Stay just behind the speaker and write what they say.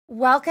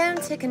Welcome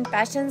to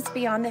Confessions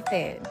Beyond the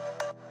Food.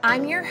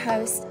 I'm your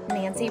host,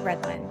 Nancy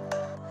Redland.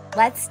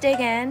 Let's dig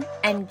in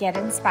and get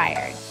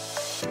inspired.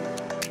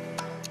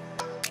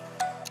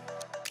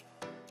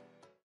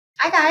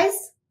 Hi,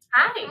 guys.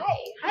 Hi.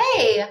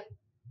 Hey.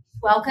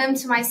 Welcome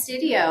to my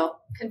studio,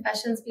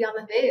 Confessions Beyond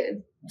the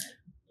Food.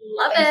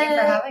 Love it. Thank you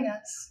for having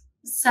us.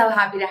 So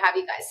happy to have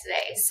you guys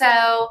today.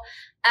 So,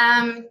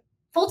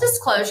 full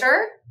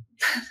disclosure,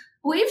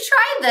 we've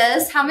tried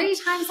this. How many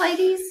times,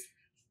 ladies?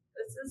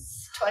 This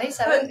is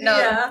 27? No.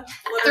 Yeah,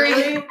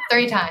 literally.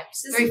 Three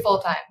times. 3 full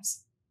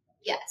times.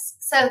 Yes.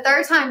 So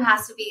third time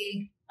has to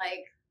be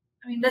I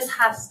mean, this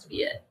has to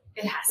be it.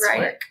 it has Right.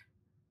 to work.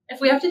 If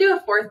we have to do a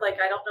fourth,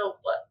 I don't know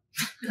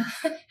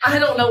what. I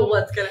don't know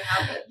what's going to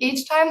happen.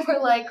 Each time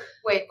we're like,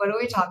 wait, what do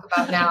we talk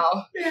about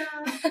now? Yeah.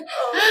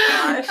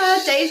 Oh,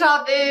 gosh.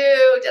 Deja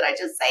vu. Did I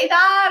just say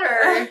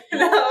that? Or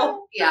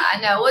No. yeah,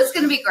 I know. Well, it's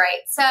going to be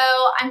great. So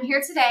I'm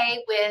here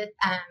today with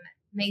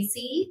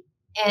Macy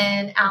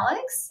and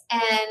Alex,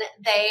 and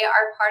they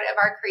are part of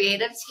our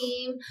creative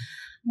team,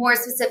 more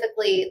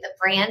specifically the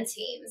brand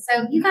team.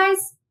 So you guys,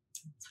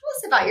 tell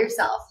us about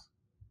yourself.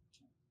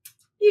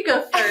 You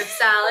go first,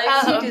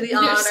 Alex. You do the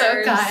honors. You're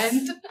so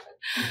kind.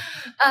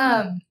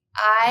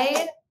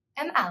 I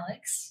am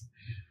Alex.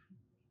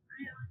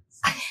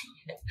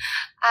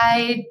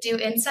 I do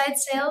inside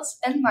sales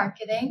and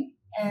marketing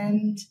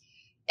and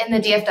in the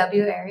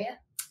DFW area.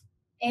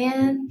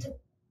 And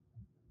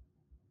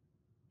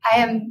I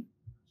am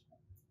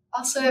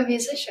also a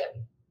musician.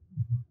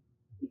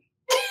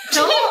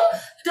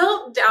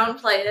 Don't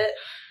downplay it.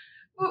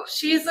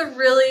 She's a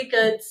really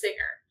good singer.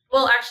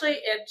 Well, actually,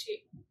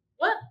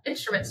 what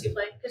instruments do you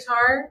play?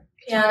 Guitar?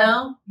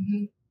 Piano?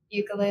 Mm-hmm.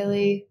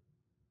 Ukulele,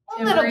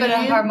 a little bit of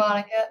Tambourine?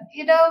 harmonica.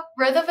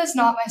 Rhythm is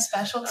not my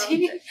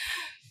specialty, Okay.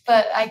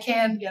 but I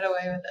can get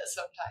away with it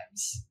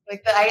sometimes.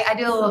 I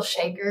do a little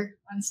shaker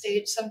on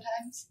stage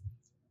sometimes.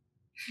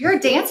 You're a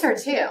dancer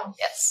too.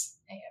 Yes,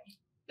 I am.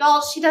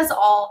 Y'all, she does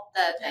all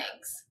the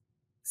things.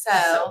 So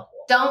cool.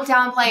 don't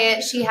downplay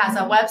it. She has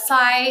a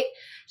website.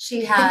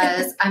 She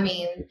has,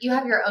 you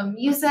have your own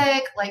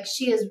music.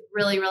 She is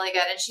really, really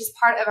good. And she's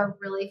part of a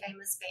really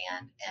famous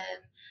band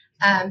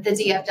in the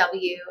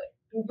DFW,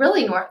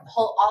 really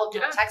all of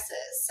North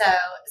Texas. So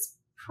it's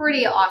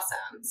pretty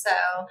awesome. So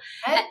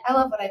I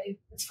love what I do.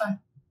 It's fun.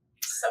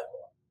 So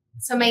cool.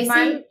 So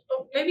Macy.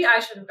 Maybe I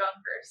should have gone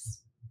first.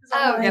 'Cause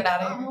Oh, I'm get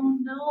out of here. Oh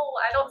no,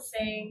 I don't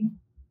sing.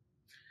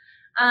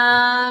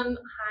 Hi,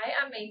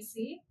 I'm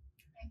Macy,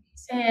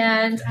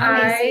 and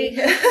Hi,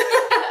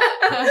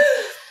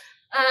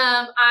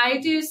 I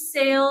do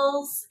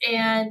sales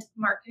and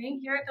marketing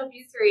here at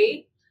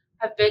W3.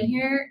 I've been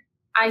here.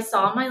 I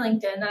saw on my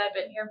LinkedIn that I've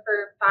been here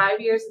for 5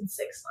 years and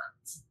 6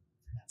 months.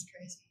 That's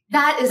crazy.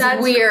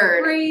 That's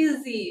weird.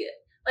 Crazy.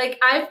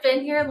 I've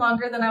been here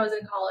longer than I was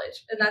in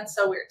college, and that's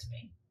so weird to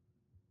me.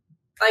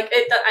 I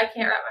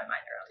can't wrap my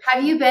mind around it.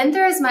 Have you been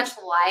through as much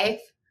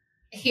life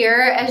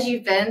here as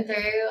you've been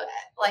through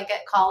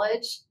at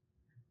college?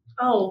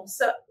 Oh,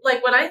 so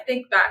when I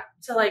think back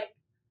to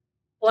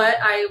what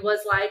I was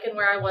like and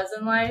where I was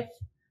in life,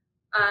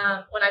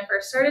 when I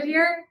first started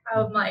here,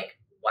 I'm like,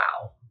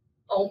 wow,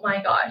 oh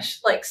my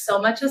gosh,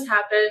 so much has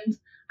happened.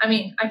 I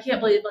mean, I can't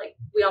believe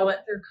we all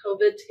went through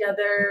COVID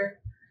together,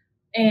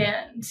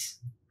 and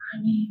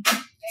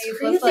You've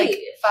crazy. lived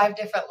 5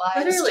 different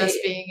lives Literally.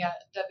 just being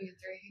at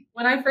W3.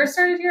 When I first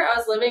started here, I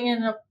was living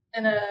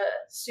in a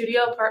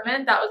studio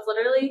apartment that was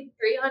literally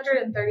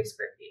 330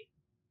 square feet.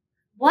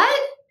 What?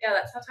 Yeah,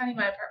 that's how tiny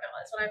my apartment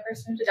was when I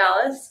first moved to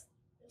Dallas.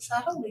 Is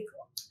that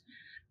illegal?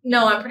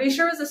 No, I'm pretty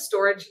sure it was a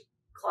storage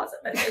closet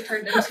that they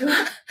turned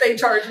into. They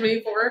charged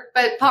me for.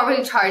 But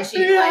probably charged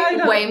you Yeah, I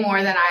know. way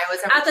more than I was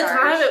ever At the charged.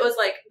 time, it was $900.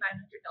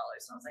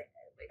 And I was like,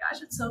 oh my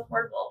gosh, it's so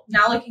affordable.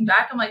 Now looking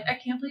back, I'm like, I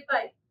can't believe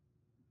I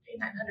paid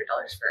 $900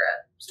 for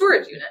a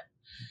storage unit.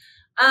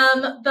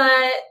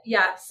 But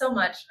yeah, so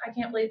much. I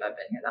can't believe I've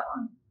been here that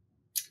long.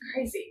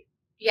 Crazy.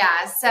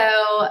 Yeah.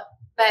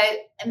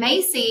 But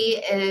Macy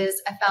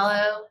is a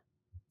fellow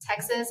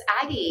Texas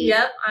Aggie.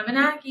 Yep, I'm an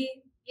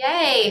Aggie.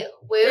 Yay.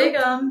 Whoop. Big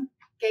 'em.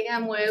 Gig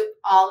 'em, whoop.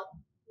 All.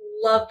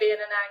 Love being an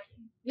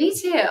Aggie. Me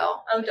too.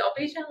 Oh, don't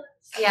be jealous.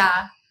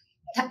 Yeah.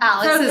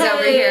 Alex is Okay.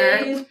 over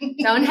here.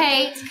 Don't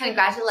hate.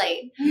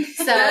 Congratulate.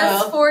 So.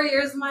 Best 4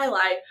 years of my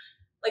life.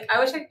 I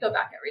wish I could go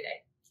back every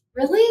day.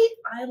 Really?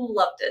 I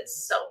loved it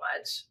so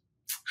much.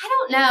 I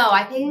don't know.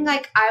 I think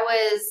I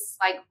was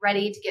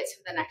ready to get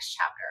to the next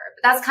chapter,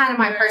 but that's kind of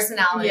my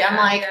personality. Yeah, I'm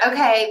like, yeah.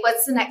 okay,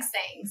 what's the next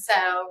thing? So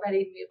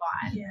ready to move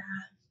on. Yeah.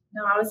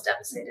 No, I was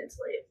devastated to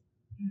leave.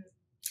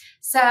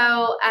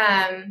 So,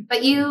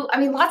 but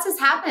lots has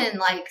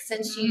happened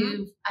since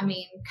you've,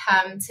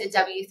 come to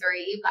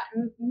W3, you've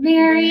gotten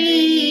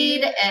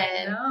married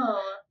and No.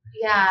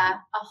 yeah,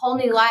 a whole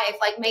new life.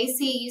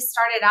 Macy, you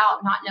started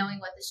out not knowing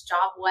what this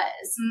job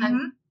was.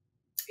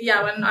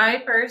 Yeah, when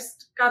I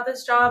first got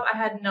this job, I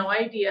had no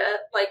idea.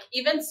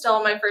 Even still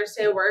on my first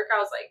day of work, I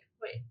was like,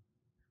 wait,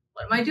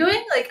 what am I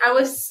doing? I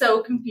was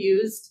so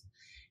confused.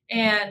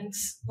 And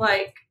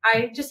like,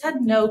 I just had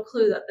no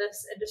clue that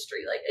this industry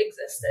like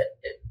existed.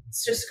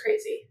 it's just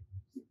crazy.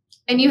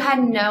 And you had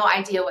no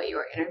idea what you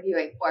were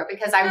interviewing for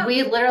because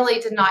we literally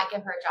did not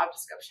give her a job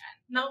description.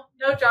 No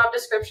job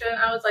description.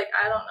 I was like,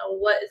 I don't know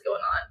what is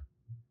going on.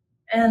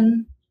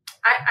 And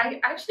I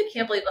actually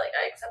can't believe like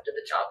I accepted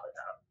the job with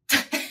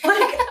them.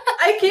 Like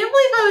I can't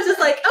believe I was just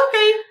like,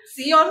 okay,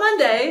 see you on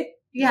Monday.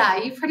 Yeah,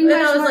 you pretty much.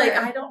 And I was were. like,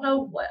 I don't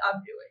know what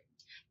I'm doing.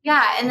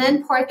 Yeah, and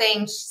then poor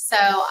thing. So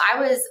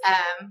I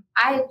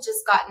had just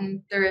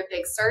gotten through a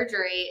big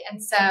surgery,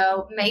 and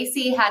so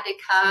Macy had to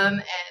come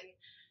and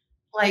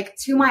like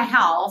to my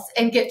house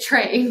and get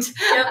trained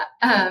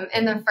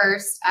in the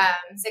first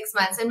 6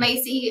 months. And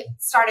Macy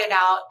started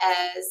out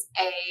as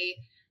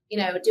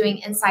doing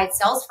inside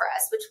sales for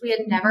us, which we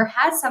had never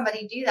had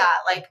somebody do that.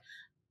 Like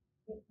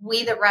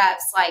we, the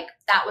reps, like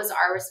that was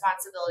our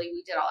responsibility.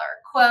 We did all our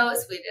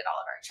quotes, we did all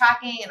of our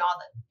tracking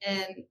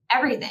and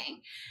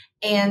everything.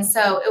 And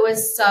so it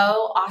was so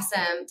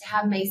awesome to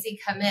have Macy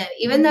come in,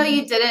 even though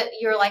you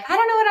were like, I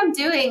don't know what I'm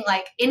doing.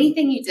 Like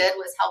anything you did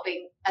was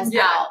helping us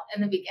out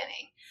in the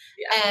beginning.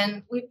 Yeah.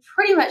 And we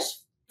pretty much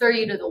threw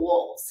you to the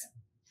wolves.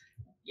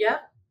 Yeah.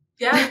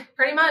 Yeah,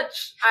 pretty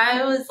much.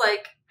 I was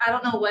like, I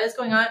don't know what is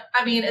going on.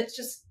 I mean, it's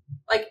just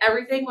like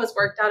everything was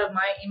worked out of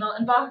my email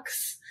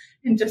inbox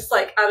and just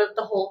like out of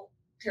the whole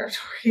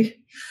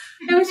territory.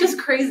 It was just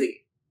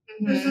crazy.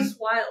 Mm-hmm. It was just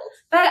wild.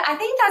 But I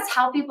think that's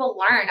how people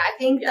learn. I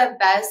think the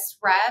best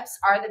reps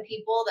are the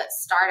people that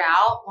start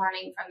out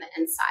learning from the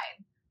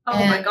inside.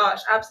 Oh my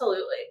gosh,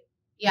 absolutely.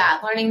 Yeah,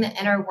 learning the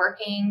inner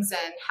workings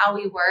and how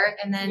we work.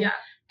 And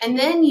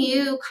then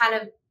you kind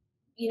of,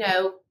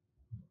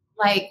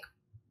 like,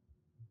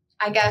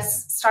 I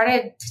guess,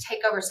 started to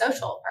take over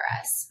social for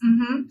us.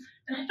 Mm-hmm.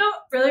 And I don't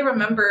really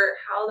remember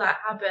how that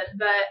happened,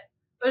 but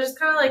it was just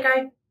kind of like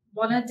I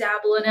want to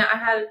dabble in it. I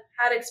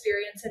had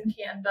experience in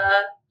Canva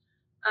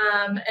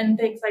and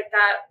things like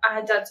that. I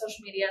had done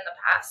social media in the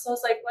past. So I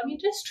was like, let me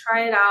just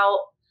try it out.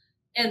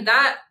 And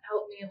that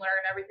helped me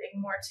learn everything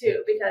more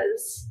too,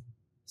 because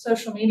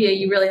social media,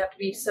 you really have to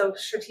be so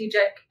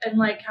strategic and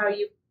like how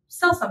you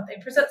sell something,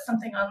 present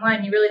something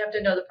online. You really have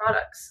to know the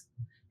products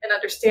and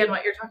understand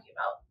what you're talking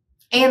about.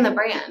 And the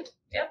brand.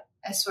 Yeah.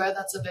 I swear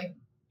that's a big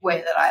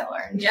way that I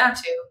learned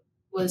too,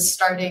 was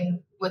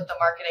starting with the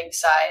marketing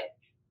side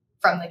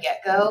from the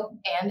get-go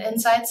and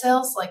inside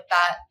sales. Like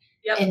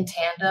that in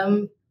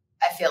tandem,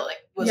 I feel like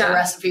was a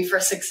recipe for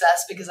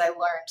success because I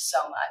learned so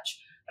much.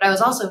 But I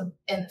was also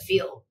in the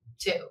field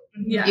too.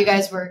 Yeah. You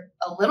guys were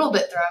a little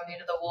bit throwing me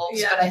to the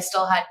wolves, but I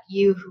still had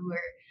you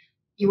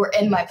were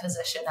in my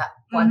position at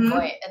one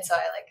point. And so I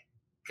like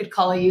could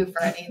call you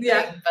for anything,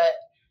 but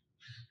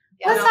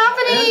what's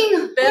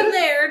happening? Been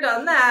there,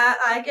 done that.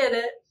 I get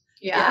it.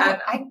 Yeah.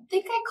 I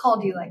think I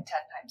called you like 10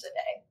 times a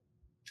day.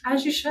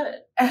 As you should.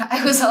 And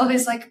I was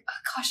always like,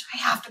 oh, gosh, I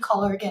have to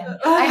call her again.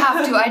 I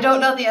have to. I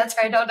don't know the answer.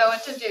 I don't know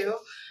what to do.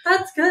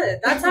 That's good.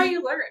 That's how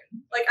you learn.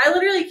 Like, I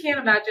literally can't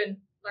imagine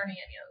learning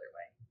any other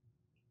way.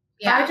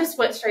 Yeah. I just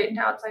went straight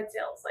into outside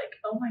sales. Like,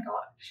 oh my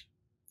gosh.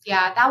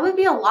 Yeah, that would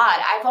be a lot.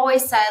 I've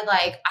always said,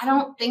 like, I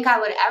don't think I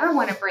would ever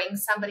want to bring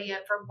somebody in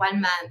for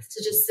 1 month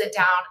to just sit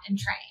down and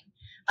train.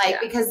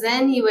 Like, because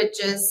then you would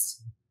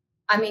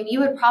you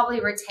would probably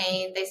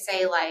retain, they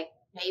say like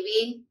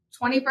maybe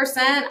 20%.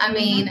 I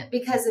mean,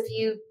 because if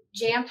you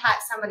jam pack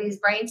somebody's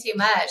brain too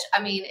much,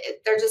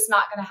 they're just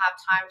not going to have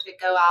time to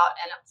go out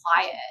and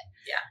apply it.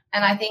 Yeah.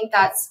 And I think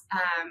that's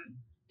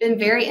been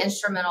very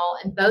instrumental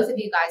in both of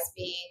you guys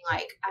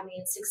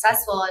being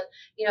successful.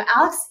 And,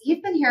 Alex,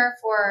 you've been here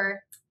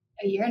for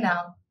a year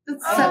now. So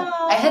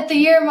I hit the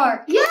year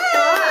mark.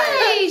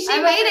 Yay!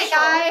 She made it,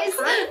 guys.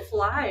 Time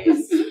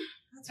flies.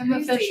 I'm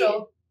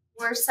official.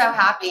 We're so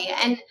happy.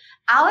 And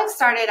Alex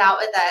started out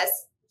with us.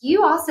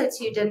 You also,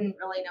 too, didn't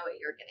really know what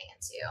you were getting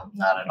into.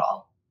 Not at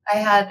all. I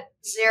had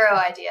zero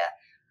idea.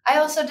 I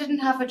also didn't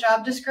have a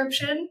job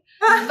description,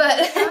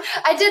 but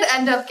I did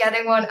end up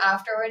getting one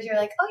afterwards. You're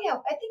like, oh, yeah,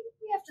 I think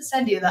we have to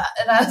send you that.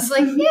 And I was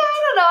like, yeah, I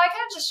don't know. I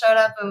kind of just showed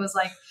up and was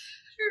like,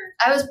 sure.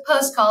 I was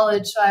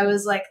post-college, so I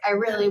was like, I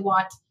really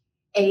want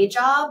a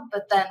job.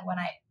 But then when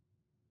I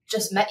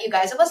just met you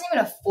guys, it wasn't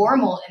even a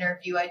formal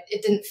interview.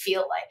 It didn't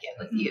feel like it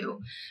with you,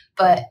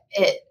 but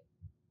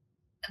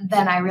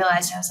then I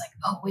realized, I was like,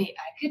 oh wait,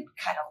 I could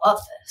kind of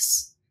love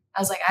this. I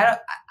was like,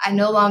 I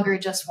no longer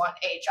just want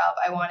a job.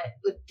 I want it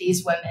with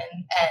these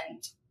women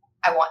and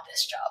I want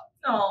this job.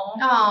 Oh,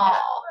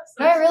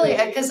 no, I really,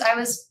 because I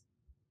was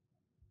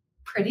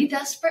pretty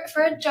desperate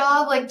for a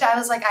job. Like I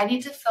was like, I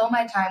need to fill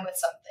my time with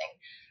something.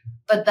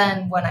 But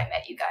then when I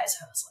met you guys,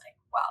 I was like,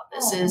 wow,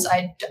 this is,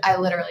 I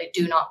literally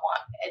do not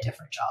want a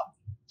different job.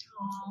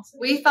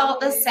 We felt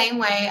the same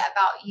way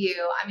about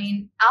you.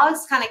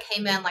 Alex kind of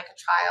came in like a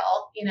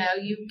trial.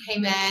 You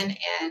came in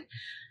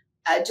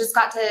and just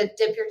got to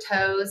dip your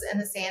toes in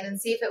the sand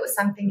and see if it was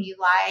something you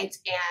liked.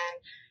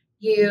 And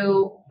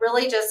you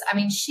really just,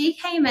 she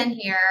came in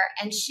here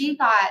and she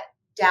got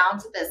down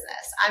to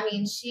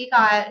business.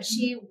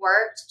 She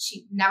worked.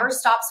 She never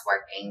stops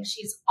working.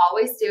 She's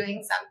always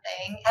doing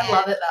something. I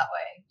love it that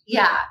way.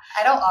 Yeah.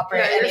 I don't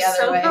operate any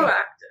other way. You're so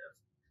proactive.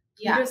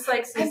 Yeah. You're just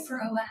like, I'm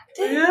proactive.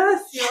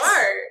 Yes, you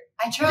are.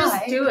 I You try.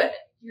 just do it.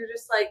 You're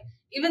just like,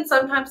 even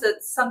sometimes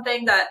it's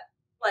something that,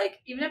 like,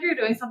 even if you're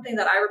doing something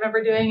that I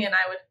remember doing and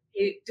I would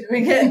hate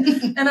doing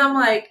it, and I'm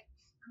like,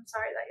 I'm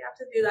sorry that you have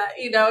to do that,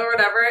 you know, or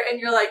whatever. And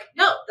you're like,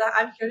 no,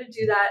 I'm here to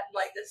do that.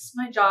 Like, this is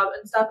my job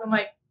and stuff. I'm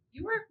like,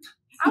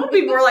 I want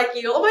to be more like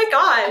you. Oh my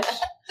gosh.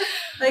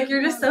 Like,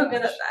 you're just so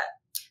good at that.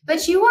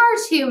 But you are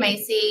too,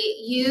 Macy.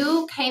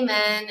 You came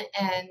in,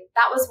 and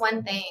that was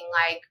one thing.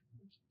 Like,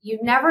 you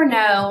never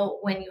know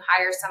when you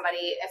hire somebody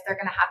if they're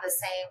going to have the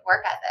same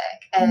work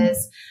ethic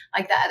as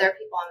like the other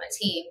people on the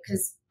team,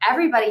 because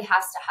everybody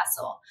has to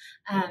hustle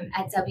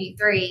at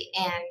W3.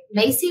 And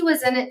Macy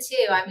was in it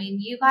too. I mean,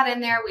 you got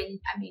in there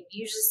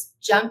you just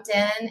jumped in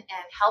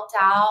and helped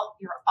out.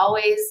 You're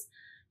always,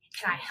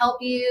 can I help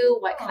you?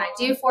 What can I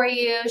do for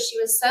you? She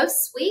was so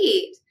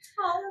sweet.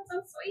 Oh,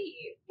 that's so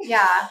sweet.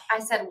 Yeah, I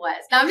said was.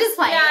 No, I'm just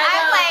playing. Yeah,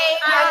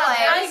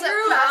 I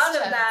grew out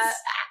of that.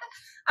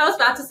 I was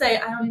about to say,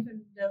 I don't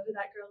even know who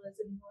that girl is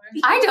anymore.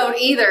 I don't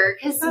either,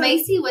 because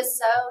Macy was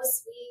so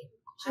sweet.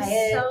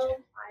 Just so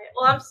quiet.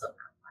 Well, I'm still not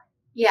quiet.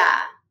 Yeah.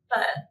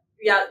 But,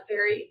 yeah,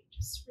 very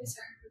just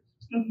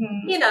reserved.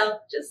 Mm-hmm. You know,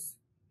 just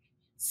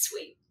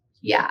sweet.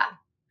 Yeah.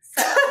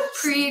 So,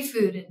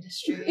 Pre-food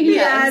industry.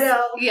 Yeah, I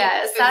know.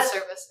 Yes. Food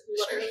service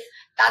industry.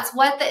 That's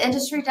what the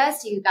industry does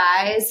to you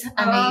guys.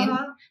 I mean,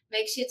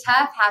 makes you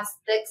tough, have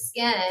thick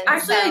skin.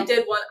 Actually, I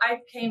did one. I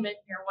came in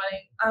here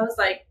wanting, I was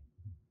like,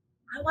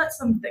 I want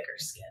some thicker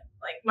skin.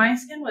 Like, my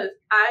skin was,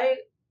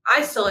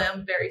 I still am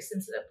a very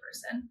sensitive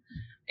person.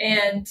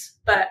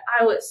 But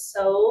I was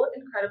so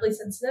incredibly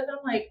sensitive. And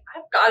I'm like,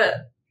 I've got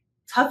to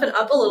toughen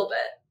up a little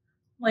bit.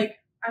 Like,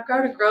 I've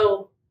got to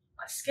grow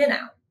my skin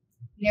out.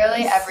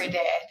 Nearly every day,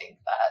 I think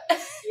that.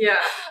 Yeah.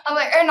 I'm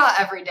like, or not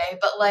every day,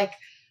 but like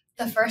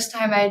the first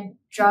time I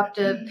dropped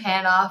a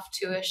pan off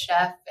to a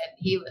chef and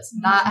he was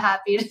not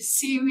happy to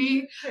see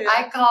me, Yeah.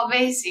 I called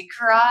Macy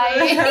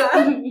crying.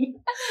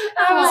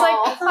 I was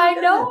Aw. like, I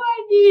know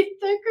I need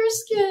thicker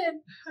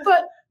skin,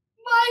 but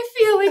my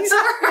feelings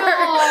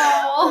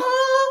hurt.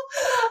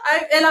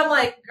 And I'm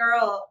like,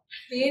 girl,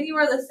 me and you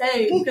are the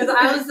same, because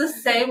I was the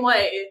same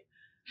way.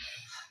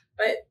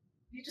 But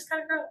you just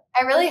kind of grow.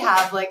 I really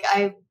have, like,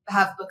 I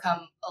have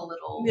become a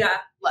little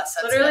less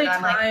sensitive. Literally,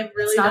 I'm like, time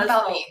really it's not does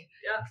about help. me.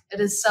 Yeah. It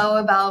is so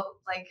about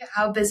like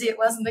how busy it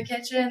was in the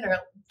kitchen, or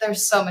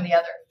there's so many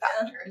other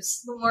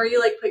factors. The more you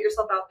like put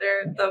yourself out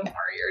there, the more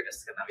you're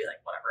just gonna be like,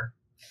 whatever.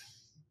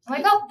 I'm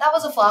like, oh, that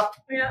was a flop.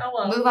 Yeah, oh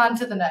well. Move on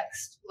to the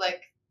next.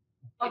 Like,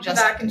 I'll come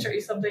back and show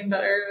you something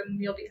better,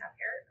 and you'll be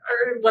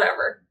happier, or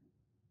whatever.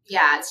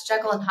 Yeah, it's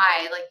Jekyll and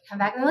Hyde. Like, come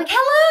back and be like,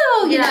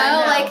 hello, you Yeah, know,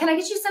 I know. like, can I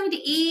get you something to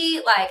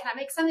eat? Like, can I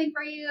make something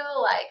for you?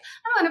 Like,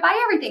 I want to buy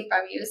everything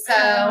from you.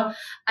 So,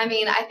 I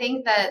mean, I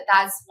think that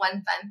that's one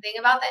fun thing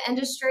about the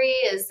industry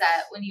is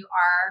that when you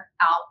are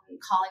out and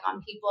calling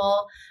on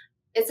people,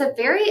 it's a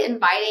very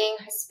inviting,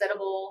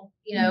 hospitable,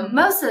 you know,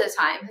 most of the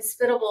time,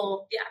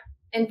 hospitable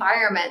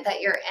environment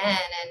that you're in.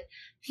 And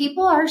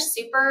people are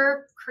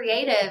super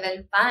creative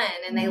and fun,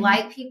 and they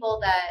like people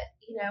that,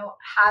 you know,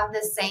 have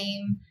the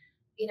same,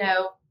 you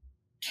know,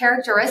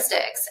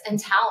 characteristics and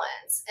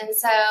talents. And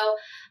so,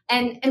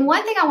 and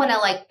one thing I want to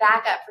like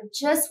back up for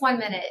just 1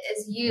 minute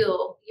is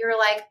you're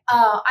like,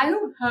 oh, I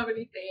don't have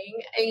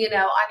anything, you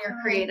know, on your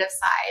creative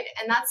side.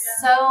 And that's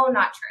so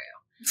not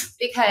true,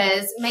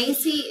 because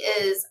Macy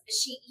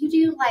you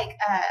do like,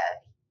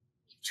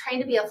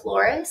 trained to be a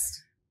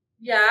florist.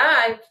 Yeah,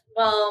 I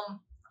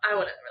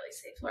wouldn't really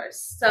say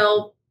florist.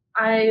 So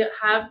I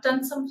have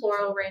done some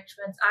floral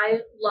arrangements.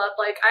 I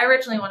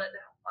originally wanted to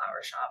have a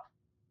flower shop.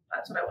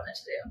 That's what I wanted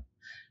to do.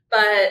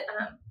 But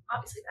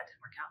obviously that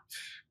didn't work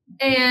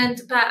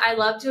out. But I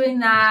love doing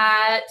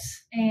that.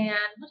 And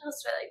what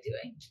else do I like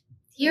doing?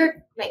 You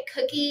make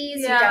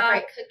cookies, you Yeah.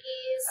 decorate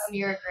cookies.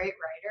 you're a great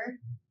writer.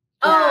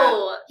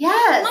 Oh,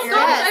 Yes. oh my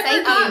gosh, yes, I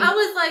thank forgot. you. I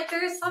was like,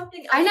 there's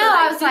something else I know,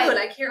 that I was do, like- and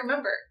I can't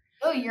remember.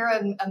 Oh, you're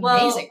an Well,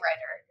 amazing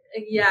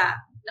writer. Yeah,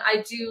 I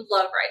do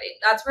love writing.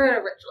 That's where it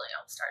originally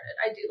all started.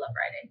 I do love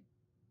writing.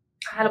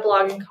 I had a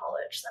blog in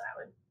college that I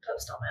would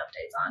post all my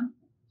updates on.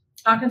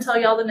 I'm not going to tell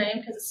you all the name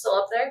because it's still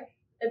up there.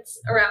 It's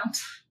around.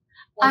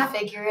 We'll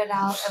figure it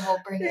out and we'll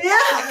bring it Yeah.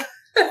 back.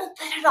 We'll put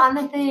it on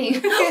the thing.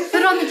 Put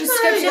it on the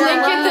description. Yeah.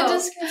 Link in the Wow.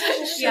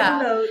 description. Show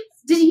Yeah. notes.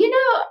 Did you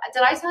know,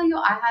 did I tell you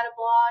I had a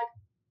blog?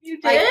 You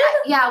did? Like,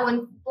 yeah,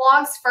 when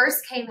blogs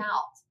first came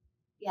out.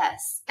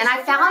 Yes. And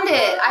I found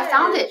it. I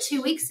found it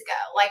 2 weeks ago.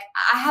 Like,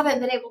 I haven't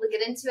been able to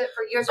get into it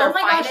for years Oh or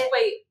my find gosh, it.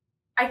 wait.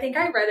 I think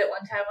I read it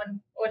one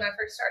time when I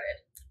first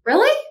started.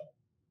 Really?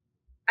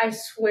 I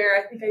swear,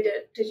 I think I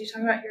did. Did you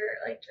talk about your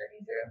like journey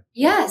through?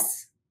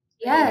 Yes.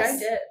 I think Yes. I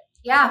did.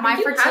 Yeah, I my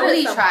think you had fertility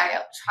it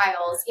somewhere.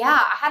 trials. Yeah,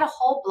 I had a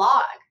whole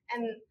blog.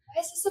 And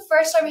This is the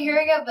first time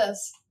hearing of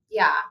this.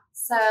 yeah,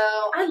 so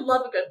I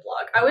love a good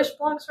blog. I wish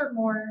blogs were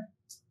more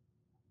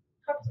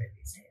popular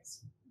these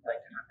days. I feel like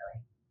they're not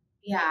really.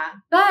 yeah.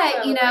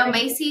 But, So, you know, right.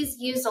 Macy's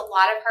used a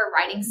lot of her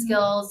writing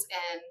skills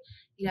and,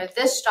 you know,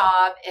 this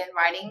job in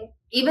writing,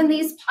 even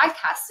these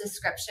podcast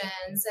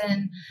descriptions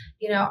and,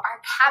 you know,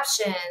 our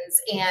captions.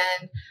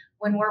 And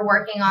when we're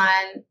working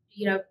on,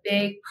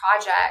 big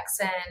projects,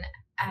 and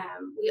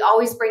we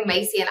always bring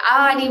Macy, and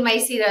I need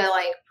Macy to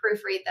like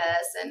proofread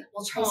this, and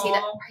Tracy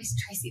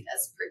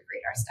does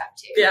proofread our stuff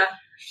too. Yeah,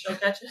 she'll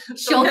catch it.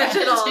 She'll catch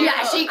it all.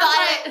 Yeah, she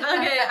got it.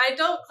 Okay, I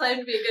don't claim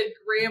to be a good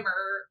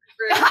grammar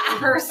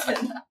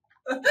person.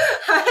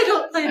 I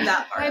don't claim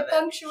that part. My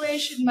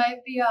punctuation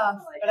might be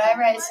off, but I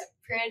write some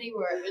pretty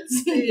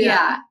words.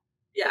 Yeah.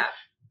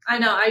 I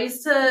know. I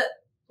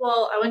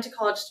went to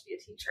college to be a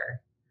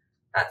teacher.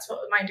 That's what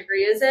my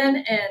degree is in.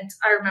 And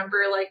I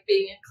remember like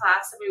being in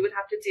class and we would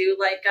have to do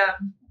like,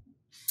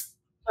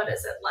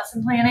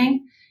 lesson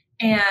planning.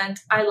 And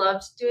I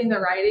loved doing the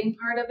writing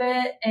part of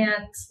it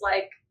and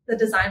like the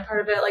design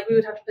part of it. Like we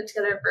would have to put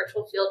together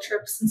virtual field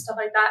trips and stuff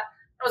like that.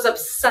 I was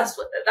obsessed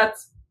with it.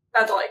 That's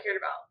all I cared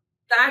about.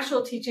 The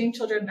actual teaching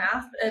children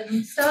math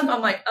and stuff.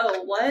 I'm like,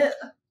 oh, what?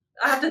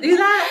 I have to do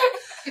that?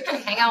 You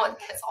can hang out with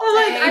kids all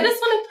day. I just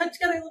want to put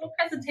together little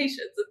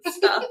presentations and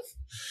stuff.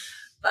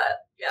 But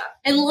yeah.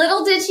 And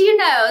little did you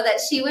know that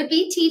she would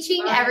be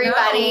teaching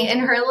everybody in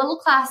her little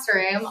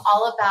classroom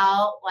all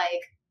about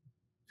like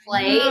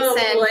plates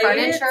and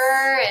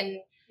furniture and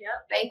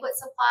banquet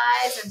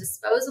supplies and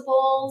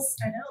disposables.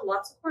 I know,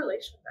 lots of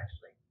correlations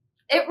actually.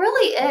 It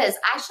really is.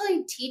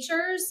 Actually,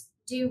 teachers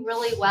do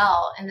really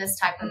well in this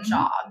type of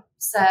job.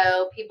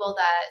 So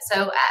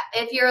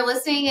if you're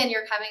listening and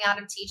you're coming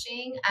out of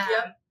teaching,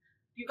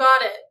 you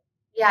got it.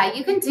 Yeah,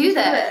 you can do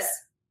this.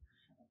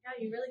 Yeah,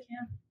 you really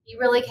can. You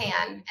really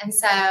can. And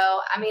so, I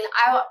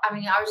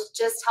was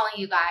just telling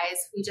you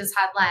guys, we just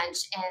had lunch,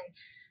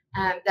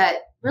 and that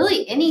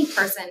really any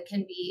person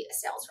can be a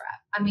sales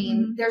rep. I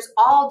mean, there's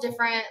all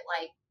different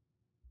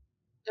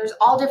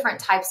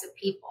types of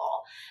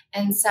people.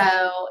 And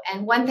so,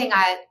 and one thing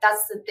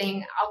that's the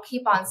thing I'll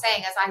keep on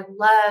saying is I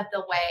love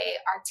the way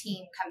our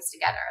team comes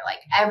together. Like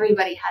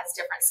everybody has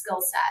different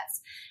skill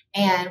sets,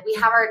 and we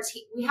have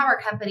our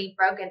company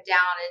broken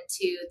down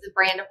into the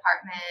brand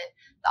department,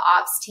 the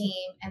ops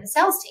team, and the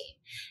sales team.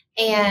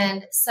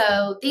 And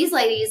so these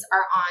ladies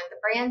are on the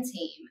brand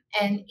team,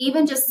 and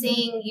even just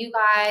seeing you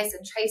guys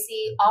and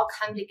Tracy all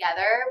come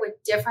together with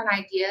different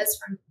ideas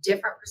from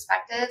different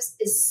perspectives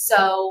is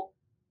so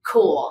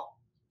cool.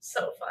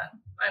 So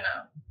fun. I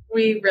know.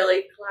 We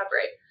really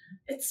collaborate.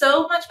 It's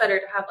so much better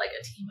to have like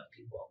a team of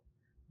people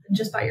than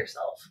just by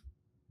yourself.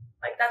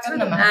 Like that's where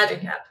the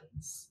magic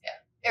happens.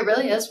 Yeah. It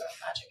really is where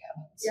the magic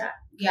happens.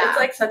 Yeah. It's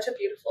like such a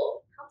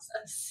beautiful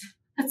process.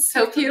 That's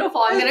so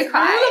beautiful. I'm going to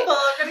cry. Beautiful.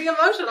 I'm getting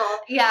emotional.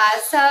 Yeah.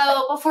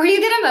 So before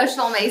you get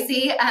emotional,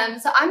 Macy,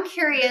 so I'm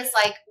curious,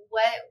 like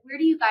where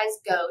do you guys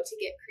go to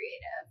get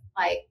creative?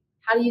 Like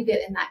how do you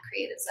get in that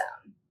creative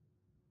zone?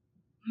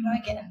 How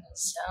do I get in the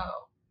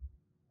zone?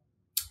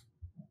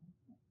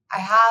 I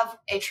have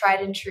a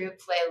tried and true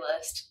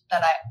playlist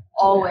that I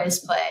always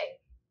play,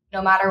 no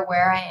matter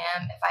where I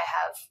am. If I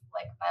have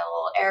like my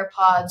little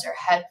AirPods or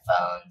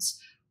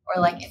headphones,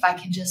 or like if I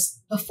can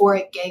just before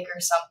a gig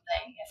or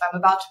something, if I'm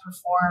about to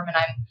perform and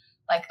I'm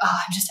like, oh,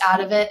 I'm just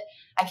out of it,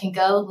 I can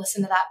go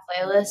listen to that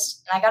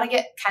playlist, and I gotta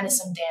get kind of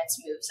some dance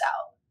moves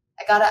out.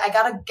 I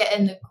gotta get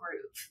in the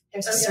groove.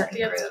 There's a certain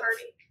groove.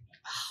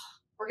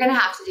 We're gonna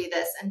have to do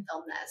this and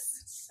film this.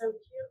 It's so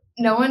cute.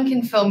 No one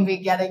can film me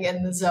getting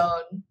in the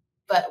zone.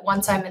 But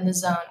once I'm in the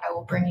zone, I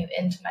will bring you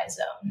into my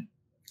zone.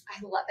 I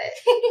love it.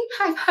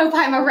 I hope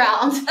I'm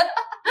around.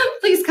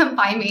 Please come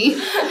find me.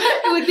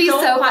 It would be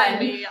so fun. Find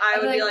me. I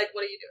would be like,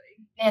 what are you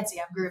doing? Nancy,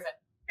 I'm grooving.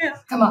 Yeah.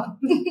 Come on.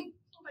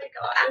 Oh my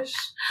gosh.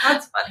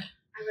 That's funny.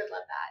 I would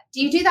love that.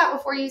 Do you do that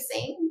before you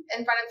sing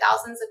in front of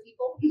thousands of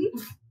people?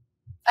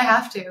 I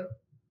have to.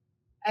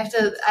 I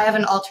have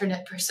an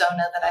alternate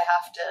persona that I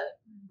have to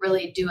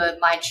really do a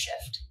mind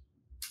shift.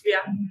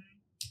 Yeah.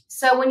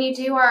 So when you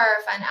do our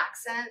fun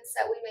accents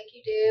that we make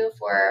you do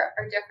for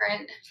our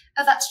different...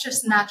 Oh, that's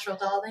just natural,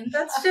 darling.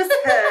 That's just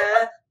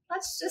her.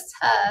 That's just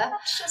her.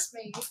 That's just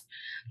me.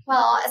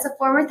 Well, as a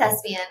former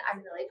thespian, I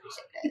really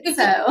appreciate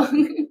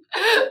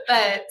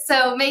it.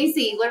 So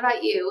Macy, what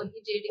about you? What do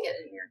you do to get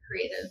in your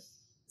creative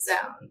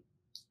zone?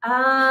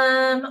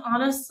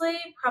 Honestly,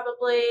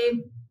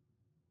 probably...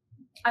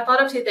 I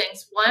thought of two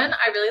things. One,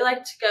 I really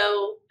like to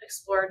go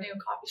explore new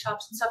coffee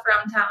shops and stuff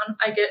around town.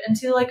 I get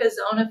into like a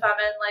zone if I'm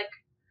in like...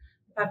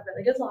 if I have a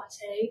really good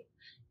latte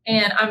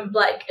and I'm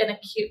like in a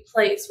cute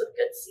place with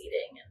good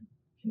seating and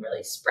can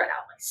really spread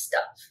out my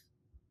stuff.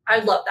 I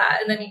love that.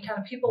 And then you kind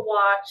of people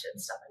watch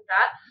and stuff like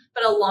that.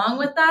 But along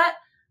with that,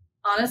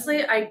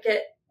 honestly, I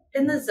get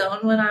in the zone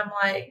when I'm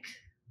like,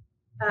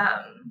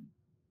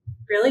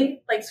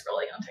 really like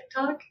scrolling on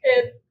TikTok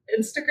and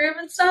Instagram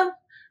and stuff.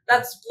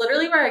 That's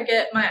literally where I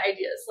get my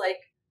ideas. Like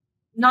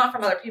not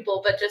from other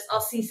people, but just I'll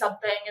see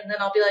something and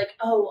then I'll be like,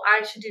 oh,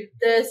 I should do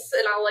this.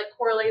 And I'll like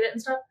correlate it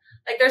and stuff.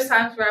 Like there's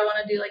times where I want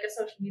to do like a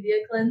social media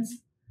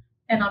cleanse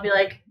and I'll be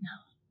like,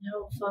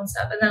 no phone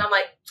stuff. And then I'm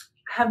like,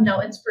 I have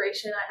no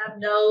inspiration. I have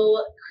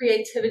no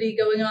creativity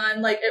going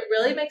on. Like it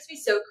really makes me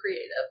so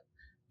creative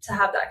to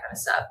have that kind of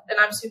stuff. And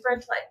I'm super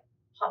into like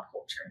pop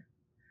culture.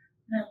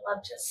 And I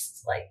love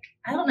just like,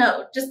 I don't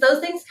know, just those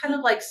things kind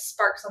of like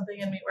spark something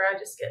in me where I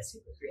just get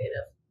super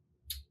creative.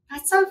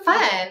 That's so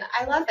fun.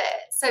 I love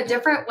it. So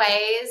different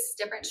ways,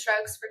 different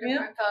strokes for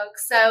different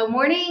folks. So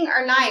morning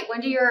or night, when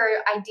do your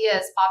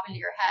ideas pop into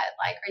your head?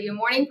 Like, are you a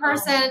morning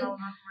person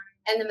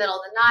in the middle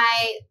of the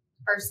night?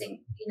 First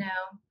thing,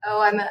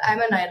 Oh, I'm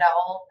a night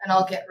owl, and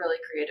I'll get really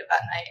creative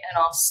at night, and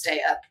I'll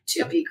stay up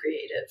to be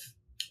creative.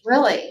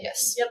 Really?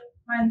 Yes. Yep.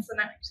 Mine's the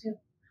night too.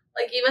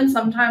 Like even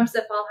sometimes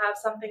if I'll have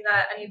something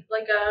that I need,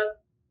 like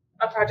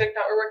a project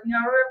that we're working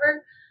on or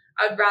whatever,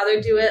 I'd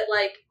rather do it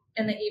like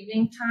in the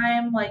evening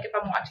time. Like if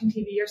I'm watching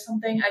TV or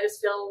something, I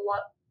just feel a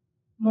lot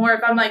more,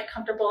 if I'm like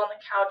comfortable on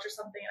the couch or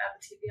something and have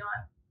the TV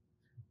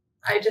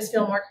on, I just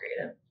feel more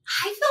creative.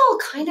 I feel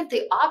kind of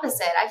the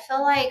opposite. I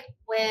feel like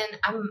when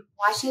I'm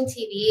watching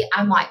TV,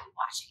 I'm like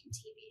watching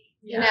TV.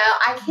 Yeah.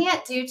 I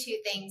can't do two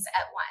things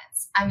at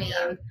once. I mean,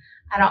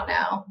 I don't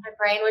know. My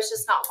brain was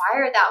just not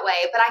wired that way,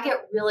 but I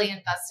get really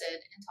invested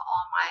into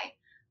all my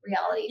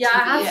reality TV.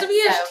 Yeah, it has to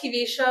be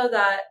a TV show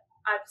that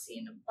I've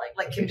seen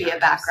like can be a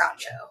background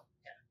show.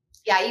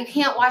 Yeah, you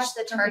can't watch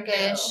the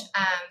Turkish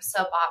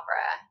soap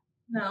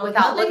opera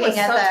without looking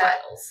at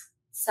the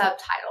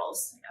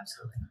subtitles.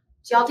 Absolutely.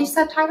 Do y'all do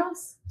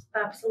subtitles?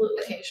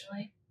 Absolutely.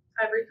 Occasionally.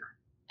 Every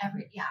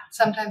time.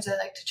 Sometimes I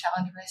like to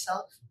challenge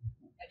myself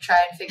and try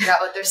and figure out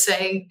what they're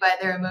saying by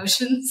their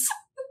emotions.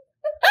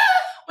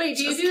 Wait,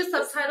 do you do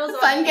subtitles on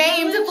fun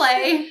game to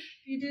play?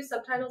 Do you do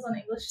subtitles on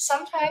English?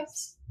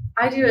 Sometimes.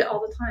 I do it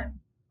all the time.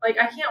 Like,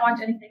 I can't watch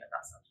anything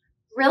without subtitles.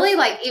 Really?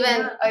 Like,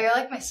 even... Yeah. Oh, you're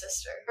like my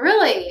sister.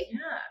 Really?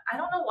 Yeah. I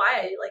don't know why.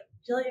 I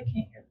feel like I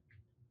can't hear them.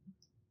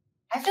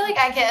 I feel like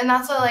I can, and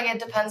that's what, it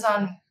depends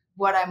on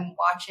what I'm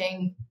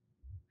watching.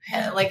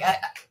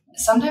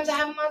 Sometimes I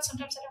have them on,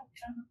 sometimes I don't.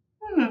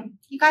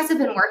 You guys have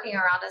been working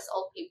around us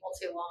old people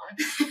too long.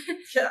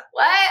 Yeah.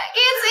 What? I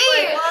can't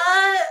see you.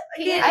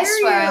 What? I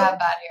swear I have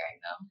bad hearing,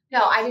 though.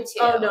 No, I do too.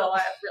 Oh, no, I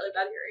have really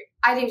bad hearing.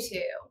 I do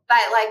too. But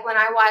when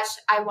I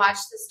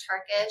watched this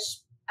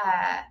Turkish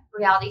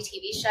reality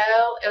TV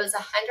show. It was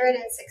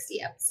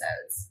 160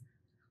 episodes.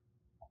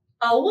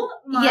 Oh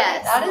my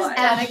Yes, That is gosh.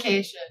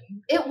 dedication.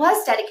 It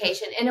was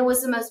dedication, and it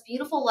was the most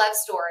beautiful love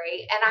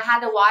story. And I had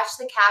to watch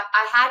the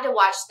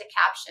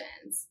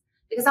captions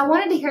because I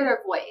wanted to hear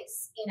their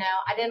voice.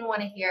 I didn't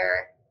want to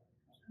hear.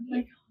 Oh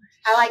my gosh.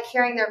 I like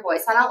hearing their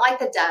voice. I don't like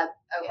the dub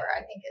over. I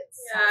think it's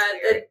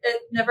weird.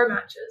 It never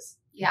matches.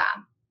 Yeah.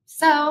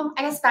 So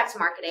I guess back to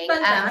marketing.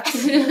 Fun facts.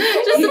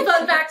 Just some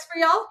fun facts for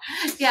y'all.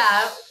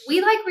 Yeah, we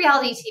like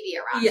reality TV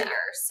around Yeah.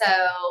 here.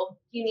 So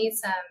you need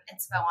some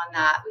inspo on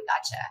that. We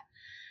gotcha.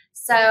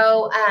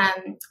 So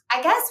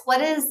I guess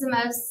what is the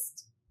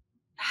most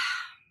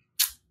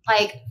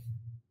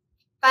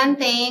fun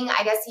thing?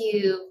 I guess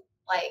you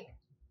like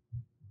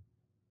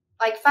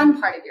fun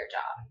part of your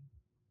job.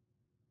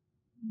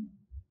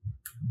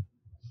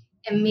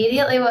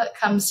 Immediately what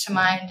comes to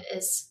mind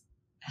is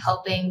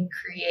helping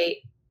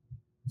create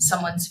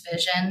someone's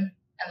vision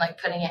and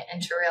putting it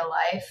into real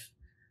life.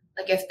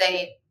 If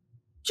they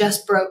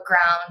just broke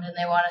ground and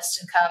they want us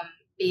to come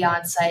be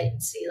on site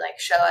and see,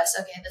 show us,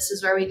 okay, this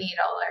is where we need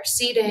all our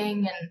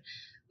seating and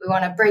we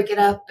want to break it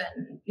up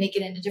and make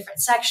it into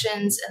different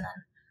sections. And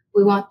then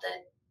we want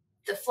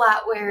the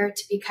flatware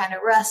to be kind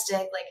of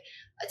rustic,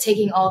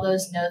 taking all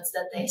those notes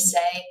that they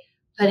say,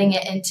 putting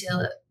it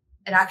into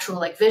an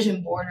actual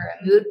vision board or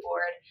a mood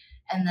board,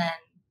 and then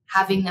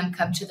having them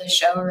come to the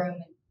showroom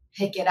and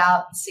pick it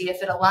out and see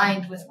if it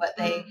aligned with what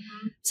they,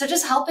 so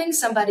just helping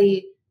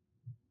somebody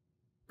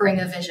bring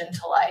a vision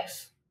to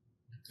life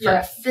for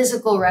a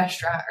physical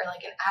restaurant or an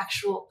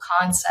actual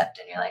concept.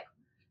 And you're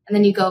and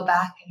then you go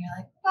back and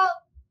you're well,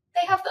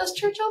 they have those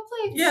Churchill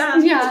plates. Yeah.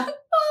 Yeah.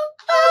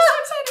 Oh, so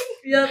exciting.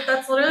 Yeah,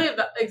 that's literally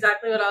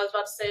exactly what I was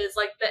about to say is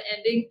the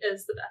ending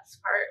is the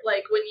best part.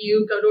 When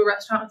you go to a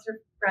restaurant with your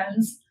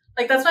friends,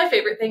 that's my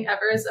favorite thing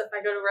ever is if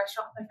I go to a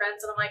restaurant with my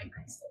friends and I'm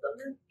I sold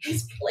them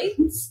these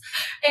plates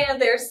and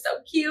they're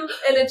so cute.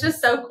 And it's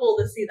just so cool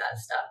to see that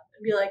stuff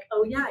and be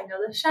oh yeah, I know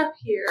the chef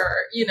here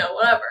or,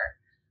 whatever.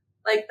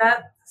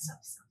 That's so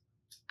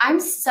I'm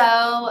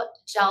so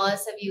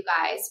jealous of you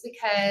guys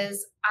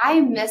because I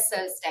miss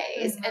those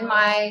days in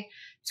my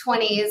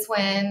 20s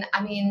when,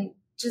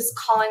 just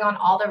calling on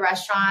all the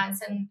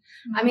restaurants. And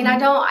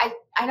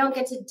I don't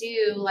get to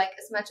do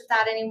as much of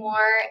that anymore.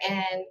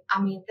 And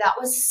that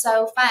was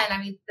so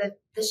fun.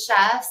 The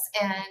chefs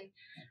and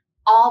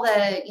all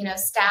the,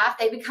 staff,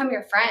 they become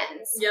your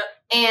friends.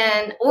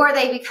 Yep. Or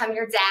they become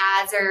your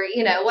dads or,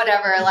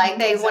 whatever,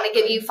 they want to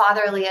give you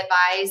fatherly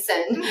advice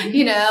and,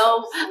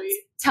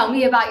 Sweet. tell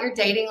me about your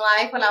dating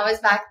life when I was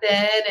back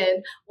then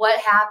and what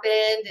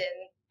happened.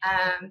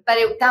 And,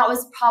 that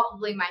was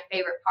probably my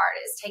favorite part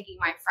is taking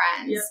my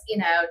friends,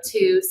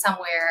 to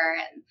somewhere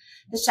and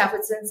the chef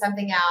would send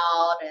something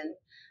out.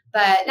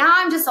 But now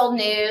I'm just old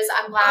news.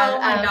 I'm glad. Oh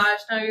my gosh.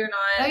 No, you're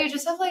not. No, you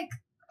just have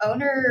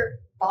owner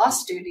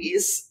boss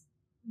duties.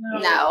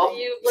 No.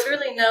 You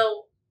literally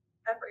know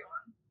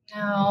everyone.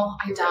 No,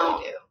 I You don't.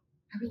 really do.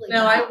 I really No,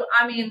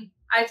 don't.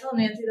 I tell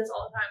Nancy this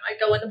all the time. I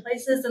go into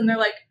places and they're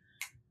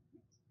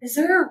is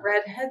there a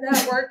redhead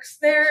that works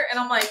there? And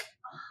I'm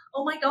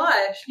oh my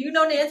gosh, you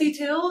know Nancy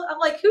too? I'm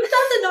like, who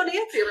doesn't know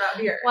Nancy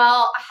around here?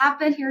 Well, I have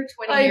been here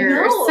 20 I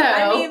years. know. So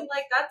I mean,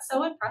 like, that's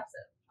so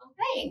impressive.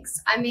 well, thanks.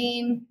 I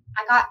mean,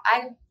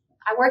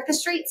 I work the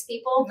streets,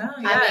 people. No,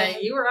 yeah, I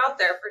mean, you were out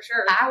there for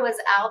sure. I was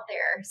out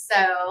there.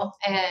 So,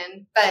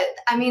 but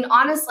I mean,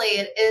 honestly,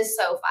 it is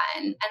so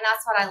fun. And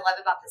that's what I love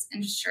about this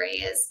industry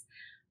is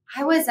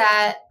I was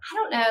at, I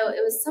don't know,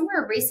 it was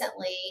somewhere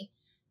recently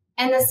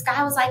and this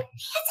guy was like,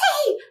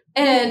 Nancy!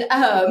 And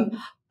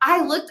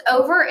I looked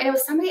over and it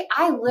was somebody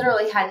I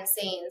literally hadn't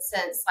seen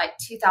since like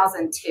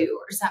 2002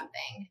 or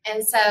something.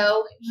 And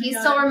so he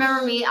still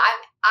remembered me.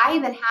 I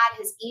even had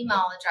his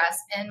email address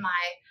in my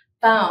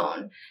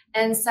phone.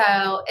 And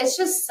so it's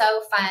just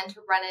so fun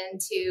to run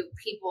into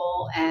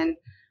people. And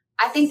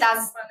I think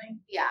that's funny.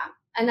 Yeah.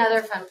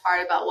 Another fun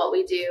part about what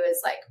we do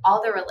is like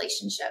all the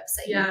relationships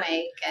that you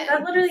make. And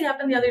that literally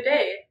happened the other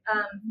day.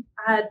 I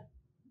had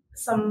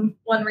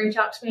someone reach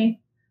out to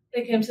me.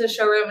 They came to the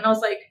showroom and I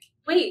was like,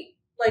 wait,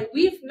 like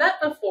we've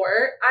met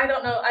before. I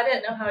didn't know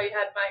how he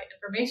had my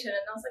information. And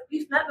I was like,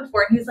 we've met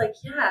before. And he's like,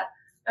 yeah.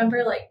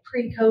 Remember like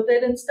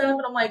pre-COVID and stuff?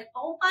 And I'm like,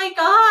 oh my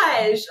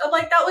gosh. I'm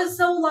like, that was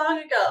so long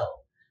ago.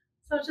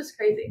 So it's just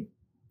crazy.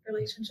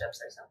 Relationships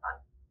are so fun.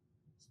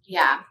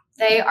 Yeah,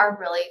 they are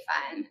really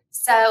fun.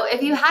 So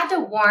if you had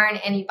to warn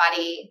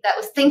anybody that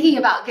was thinking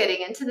about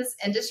getting into this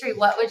industry,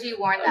 what would you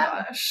warn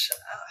them? Gosh.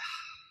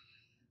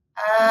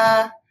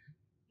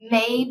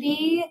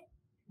 Maybe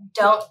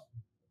don't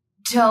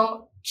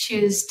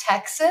choose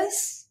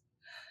Texas.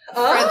 For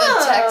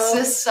the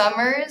Texas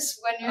summers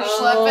when you're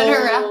schlepping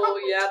around. Oh,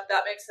 yeah,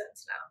 that makes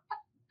sense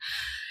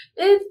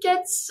now. It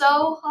gets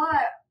so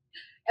hot.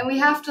 And we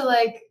have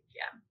to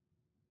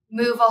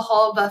move a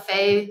whole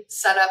buffet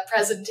setup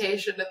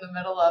presentation in the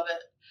middle of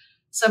it.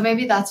 So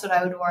maybe that's what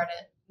I would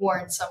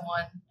warn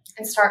someone.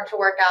 And start to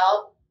work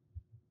out.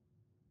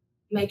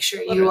 Make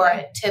sure you are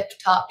in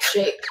tip-top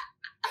shape.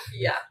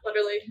 Yeah,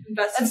 literally.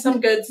 Invest in some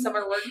good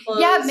summer work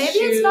clothes. Yeah, maybe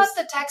shoes. it's not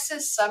the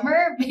Texas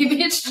summer.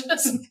 Maybe it's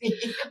just me.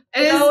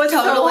 It's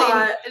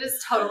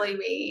totally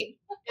me.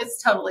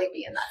 It's totally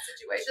me in that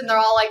situation. They're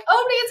all like,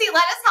 oh, Nancy,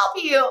 let us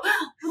help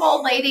you,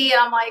 old lady.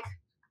 And I'm like,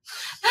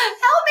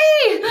 help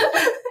me.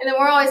 And then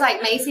we're always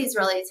like, Macy's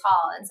really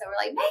tall. And so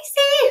we're like,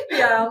 Macy.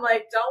 Yeah, I'm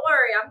like, don't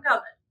worry, I'm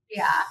coming.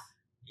 Yeah.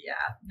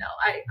 Yeah, no,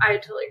 I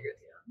totally agree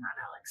with you on that,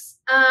 Alex.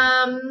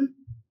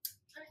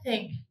 I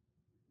think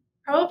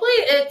probably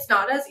it's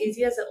not as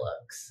easy as it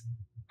looks.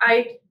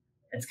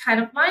 It's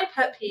kind of my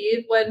pet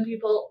peeve when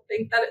people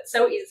think that it's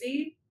so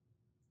easy.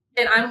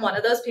 And I'm one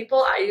of those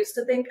people. I used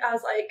to think, I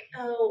was like,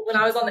 oh, when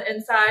I was on the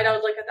inside, I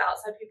would look at the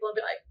outside people and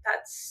be like,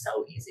 that's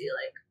so easy.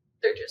 Like,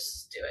 they're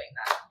just doing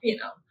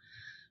that,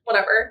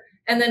 whatever.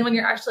 And then when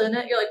you're actually in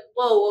it, you're like,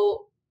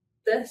 whoa,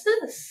 this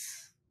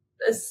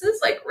is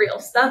like real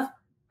stuff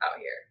out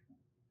here.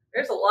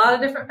 There's a lot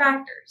of different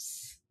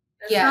factors.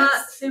 It's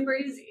not super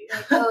easy.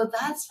 Like, oh,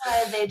 that's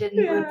why they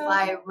didn't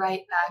reply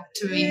right back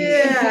to me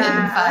in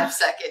 5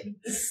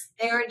 seconds.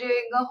 They were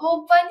doing a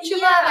whole bunch of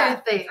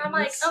other things. I'm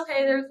like,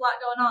 okay, there's a lot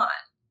going on.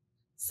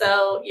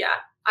 So, yeah.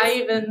 I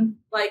even,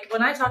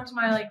 when I talk to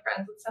my, friends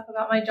and stuff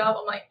about my job,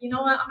 I'm like, you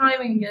know what? I'm not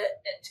even going to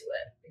get into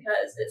it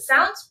because it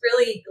sounds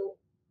really,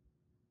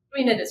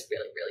 it is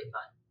really, really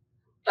fun.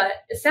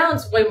 But it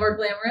sounds way more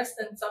glamorous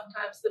than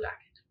sometimes the back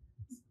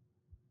end.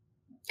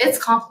 It's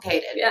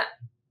complicated. Yeah.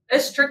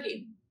 It's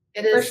tricky.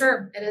 It is. For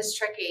sure. It is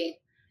tricky.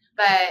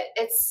 But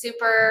it's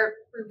super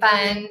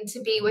fun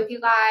to be with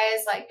you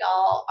guys. Like,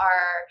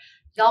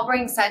 y'all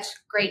bring such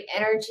great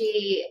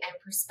energy and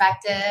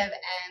perspective.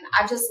 And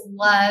I just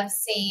love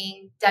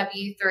seeing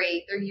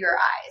W3 through your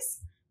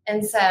eyes.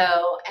 And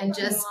so, and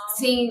just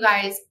seeing you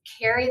guys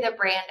carry the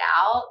brand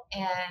out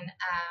and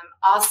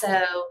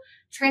also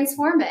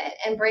transform it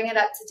and bring it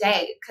up to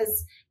date.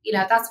 Because,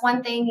 that's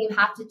one thing you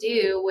have to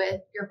do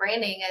with your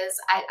branding is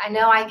I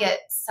know I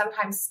get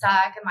sometimes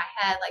stuck in my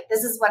head, like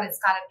this is what it's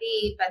got to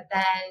be. But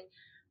then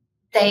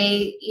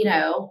they,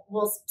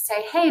 will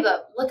say, hey,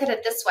 but look at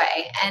it this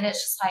way. And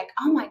it's just like,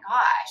 oh my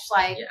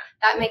gosh,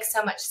 that makes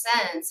so much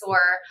sense. Or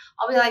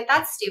I'll be like,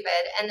 that's stupid.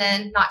 And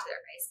then not to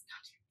their face.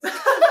 But I'm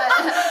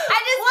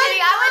just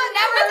kidding. I would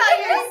never tell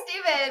you you're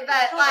stupid,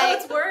 but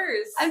it's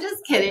worse. I'm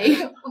just kidding.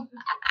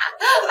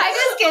 I'm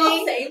just kidding.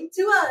 Well, same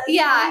to us.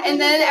 Yeah.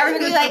 And then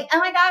everybody will be like, oh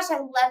my gosh, I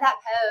love that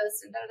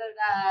post and da da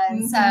da.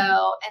 And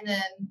so, and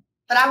then,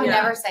 but I would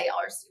never say y'all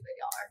are stupid.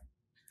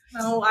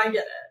 Y'all are. No, I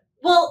get it.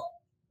 Well,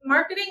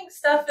 marketing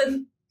stuff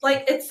and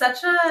it's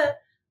such a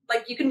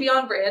you can be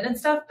on brand and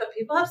stuff, but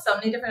people have so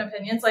many different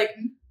opinions. Like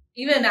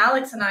even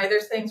Alex and I,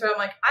 there's things where I'm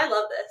like, I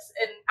love this,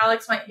 and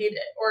Alex might hate it,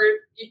 or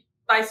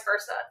vice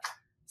versa.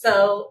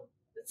 So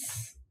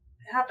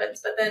it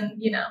happens. But then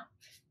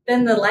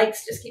then the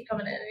likes just keep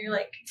coming in, and you're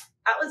like,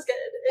 that was good.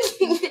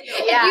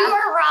 Yeah, you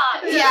were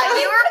wrong. Yeah,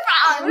 you were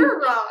wrong. You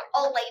were wrong,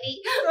 old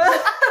lady.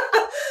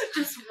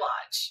 Just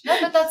watch. No,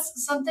 but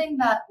that's something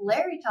that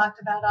Larry talked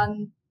about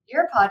on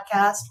your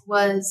podcast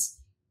was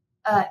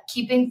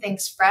keeping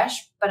things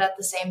fresh, but at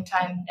the same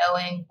time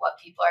knowing what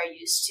people are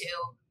used to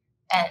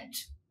and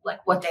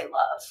what they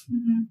love.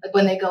 Mm-hmm. Like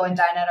when they go and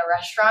dine at a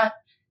restaurant,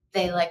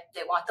 they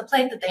want the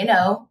plate that they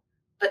know,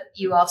 but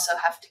you also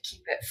have to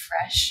keep it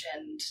fresh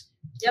and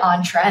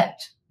on trend.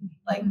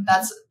 Like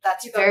that's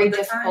very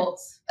difficult,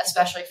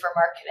 especially for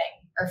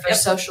marketing or for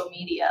social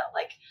media.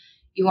 Like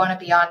you want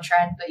to be on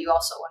trend, but you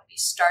also want to be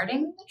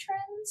starting the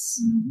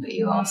trends, but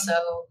you also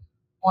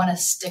want to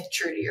stick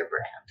true to your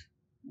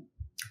brand.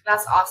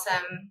 That's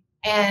awesome.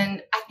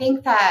 And I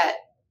think that,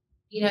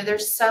 you know,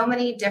 there's so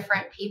many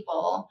different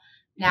people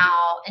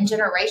now and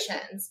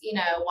generations, you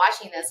know,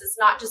 watching this. It's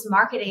not just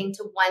marketing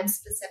to one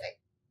specific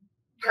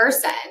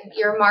person.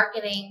 You're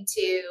marketing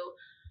to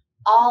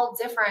all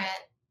different,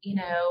 you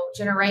know,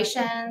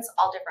 generations,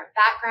 all different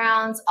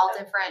backgrounds, all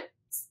different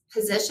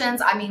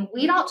positions. I mean,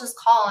 we don't just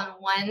call on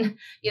one,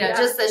 you know,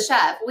 just the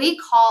chef. We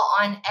call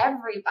on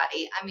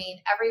everybody. I mean,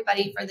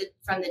 everybody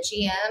from the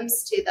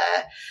GMs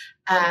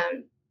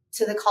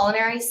to the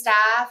culinary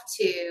staff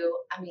to,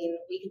 I mean,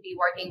 we could be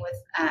working with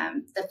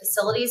the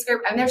facilities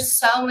group. I mean, there's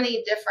so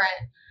many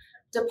different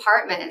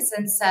departments.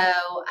 And so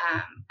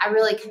I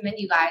really commend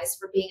you guys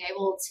for being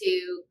able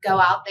to go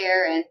out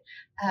there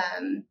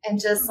and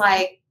just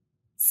like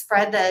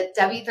spread the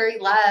W3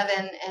 love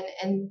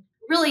and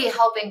really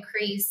help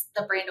increase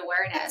the brand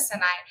awareness.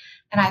 And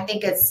I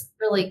think it's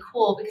really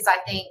cool because I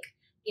think,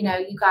 you know,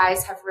 you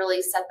guys have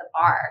really set the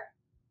bar.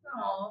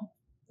 Oh,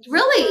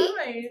 really?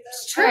 nice.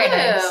 It's true.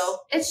 Nice.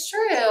 It's true.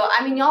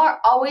 I mean, y'all are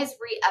always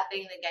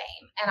re-upping the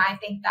game. And I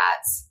think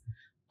that's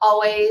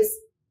always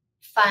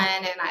fun.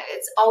 And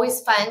it's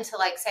always fun to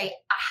like say,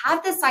 I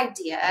had this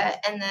idea,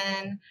 and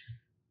then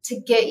to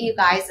get you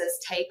guys'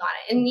 take on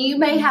it. And you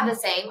may have the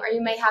same, or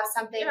you may have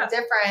something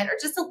different, or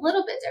just a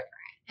little bit different.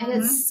 And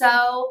it's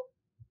so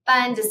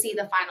fun to see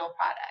the final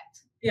product.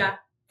 Yeah.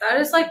 That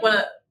is like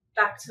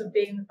back to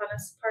being the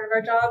funnest part of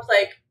our job.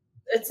 Like,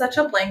 it's such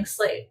a blank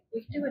slate.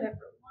 We can do whatever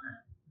we want.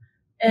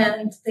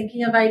 And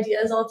thinking of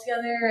ideas all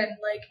together and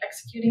like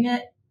executing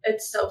it,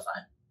 it's so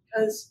fun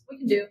because we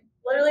can do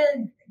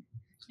literally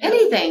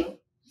anything.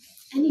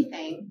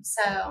 Anything.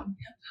 So,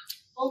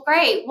 well,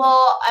 great.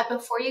 Well,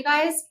 before you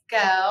guys go,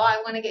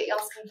 I want to get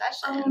y'all's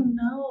confession. Oh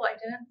no,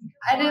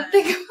 I didn't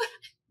think of it.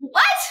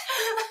 What?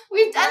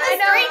 We've done this 3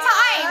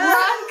 times. We're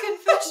on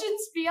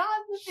confessions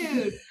beyond the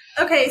food.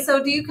 Okay,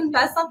 so do you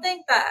confess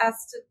something that has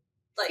to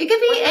like? It could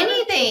be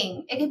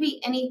anything. It could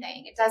be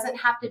anything. It doesn't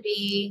have to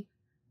be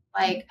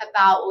like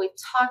about what we've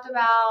talked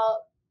about.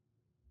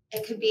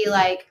 It could be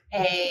like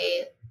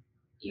a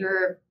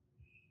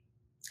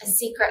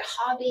secret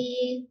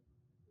hobby.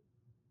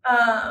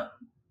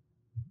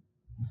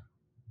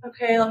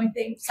 Okay, let me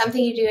think.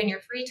 Something you do in your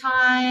free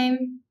time.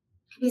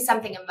 It could be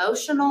something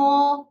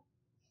emotional.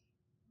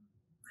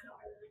 I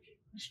don't really get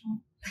emotional.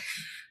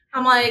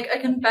 I'm like a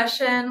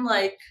confession,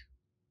 like,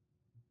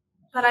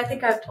 but I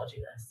think I've told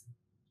you this.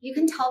 You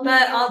can tell me.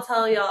 But I'll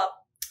tell y'all.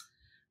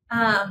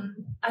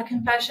 A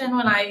confession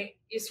when I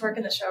used to work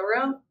in the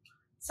showroom.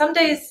 Some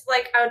days,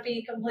 like, I would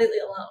be completely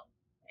alone.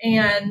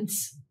 And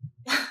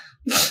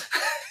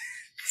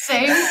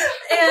same.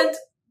 And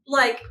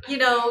like, you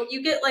know,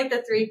 you get like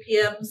the 3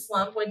 p.m.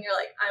 slump when you're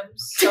like, I'm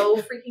so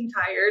freaking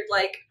tired.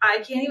 Like, I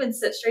can't even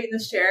sit straight in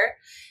this chair.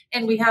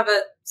 And we have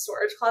a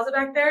storage closet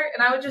back there.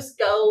 And I would just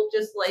go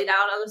lay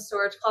down on the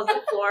storage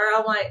closet floor.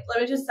 I'm like,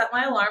 let me just set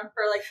my alarm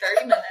for like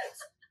 30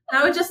 minutes. And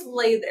I would just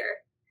lay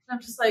there. And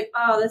I'm just like,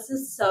 oh, this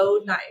is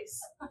so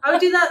nice. I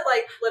would do that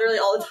like literally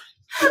all the time.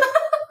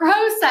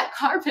 Gross, that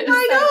carpet.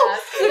 I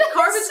know. The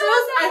carpet's so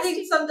gross. I nasty.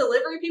 think some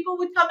delivery people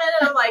would come in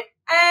and I'm like,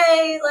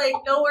 hey, like,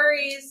 no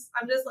worries.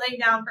 I'm just laying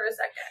down for a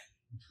second.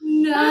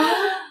 No.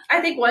 I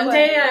think one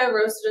day I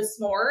roasted a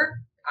s'more.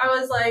 I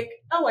was like,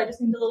 oh, I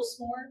just need a little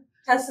s'more.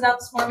 Tested out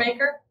the s'more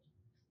maker.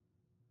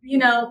 You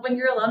know, when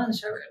you're alone in the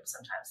showroom,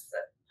 sometimes the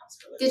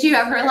possibility. Did you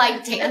ever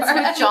like dance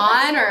with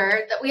John,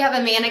 or that we have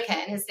a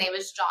mannequin? His name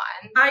is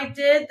John. I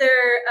did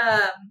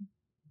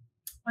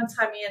one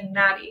time me and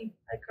Maddie,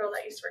 a girl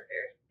that used to work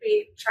there,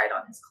 we tried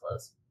on his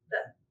clothes, the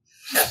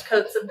chef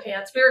coats and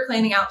pants. We were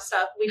cleaning out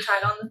stuff. We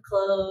tried on the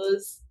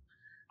clothes.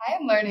 I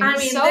am learning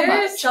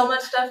there's so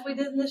much stuff we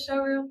did in the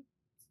showroom.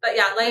 But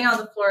yeah, laying on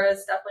the floor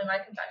is definitely my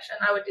confession.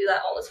 I would do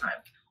that all the time.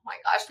 Oh my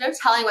gosh, no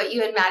telling what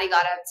you and Maddie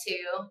got up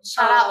to.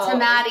 Shout out to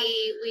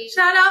Maddie.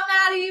 Shout out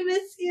Maddie,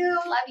 miss you.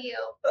 Love you.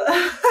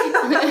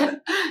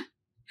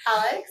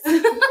 Alex?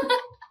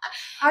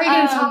 How are you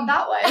going to top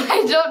that one?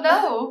 I don't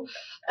know.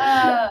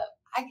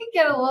 I could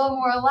get a little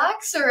more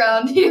lax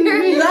around here.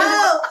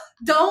 No,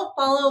 don't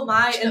follow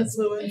my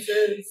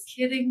influences.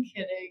 Kidding.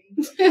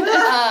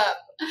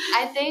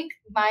 I think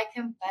my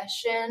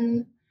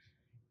confession,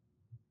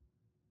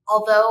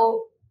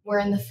 although we're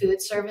in the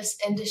food service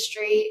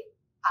industry,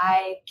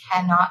 I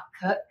cannot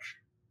cook.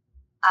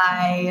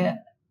 I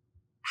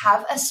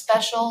have a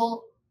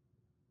special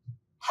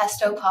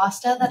pesto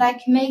pasta that I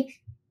can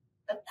make,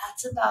 but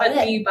that's about it.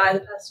 But do you buy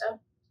the pesto?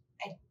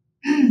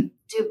 I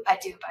do buy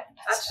the pesto.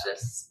 That's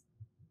just...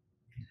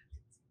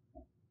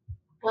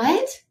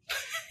 What?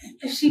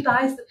 If she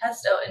buys the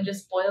pesto and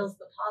just boils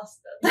the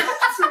pasta,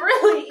 that's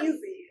really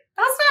easy.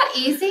 That's not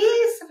easy.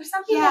 So for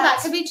some people, that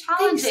could be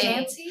challenging.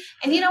 Thanks, Nancy.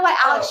 And you know what,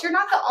 Alex? You're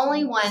not the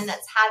only one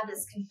that's had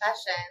this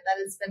confession that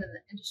has been in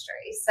the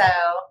industry. So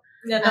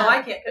no,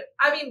 I can't cook.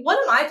 I mean, what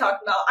am I talking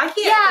about? I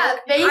can't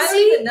cook. Macy, I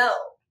don't even know.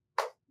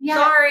 yeah.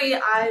 Sorry,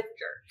 I'm a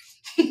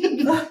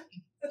jerk.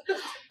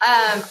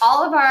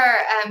 All of our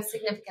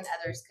significant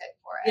others cook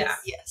for us. Yeah.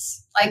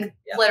 yes. Like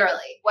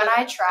literally. When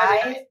I try,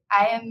 Every night.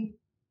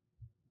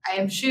 I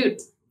am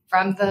shoot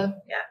from the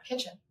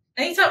kitchen.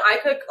 Anytime I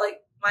cook, like,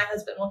 my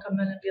husband will come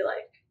in and be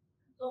like,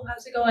 "Oh,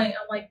 how's it going?"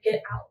 I'm like,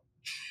 "Get out."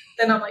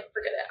 Then I'm like,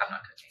 "Forget it. I'm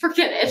not cooking."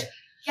 Forget it.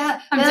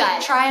 Yeah, I'm then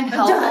done. try and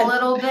help a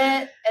little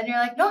bit, and you're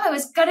like, "No, I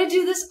was gonna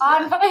do this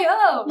on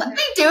my own." Let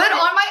me do it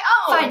on my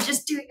own. Fine,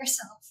 just do it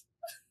yourself.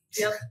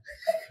 Yep.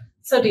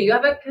 So do you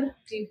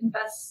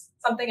confess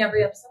something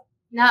every episode?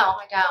 No,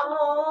 I don't.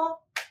 Oh,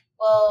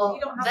 Well,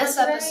 You don't have this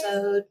one today?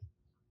 episode,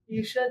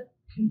 you should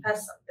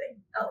confess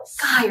something else.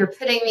 God, you're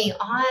putting me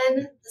on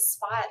the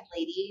spot,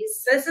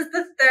 ladies. This is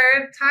the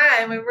third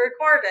time we've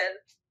recorded.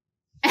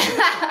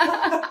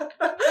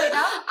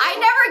 I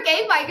never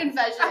gave my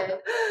confession.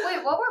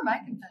 wait, what were my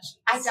confessions?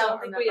 I don't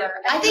think remember. we ever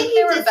I did. think They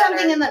you were did better.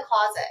 something in the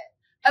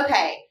closet.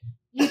 Okay.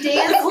 You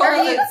danced. Or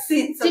you,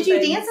 did you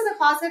dance in the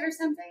closet or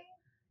something?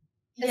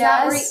 Is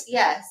that where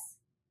yes.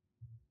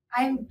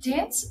 I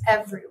dance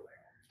everywhere.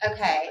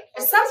 Okay.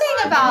 There's something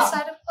about,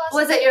 Inside of closet,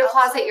 was it your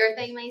outside. closet your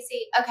thing,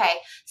 Macy? Okay.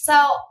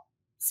 So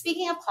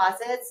speaking of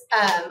closets,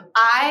 I'm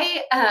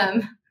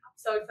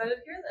so excited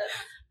to hear this.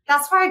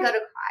 that's where I go to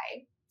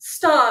cry.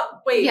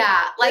 Stop. Wait.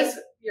 Yeah. Like Is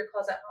your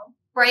closet home?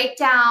 break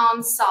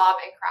down, sob,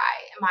 and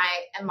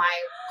cry in my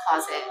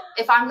closet.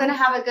 If I'm gonna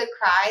have a good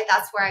cry,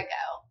 that's where I go.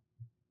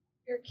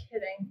 You're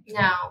kidding.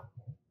 No.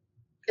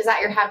 Is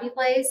that your happy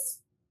place?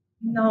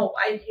 No,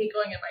 I hate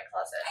going in my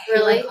closet. I hate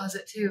Really? my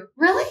closet too.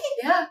 Really?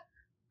 Yeah.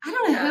 I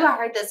don't know who I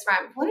heard this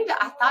from.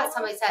 I thought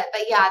somebody said,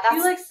 but yeah, Do that's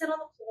you like sit on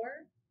the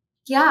floor?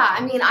 yeah.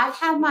 I mean, I've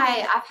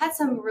had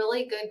some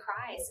really good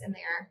cries in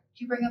there.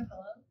 Do you bring a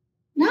pillow?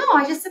 No,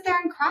 I just sit there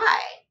and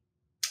cry.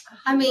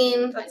 I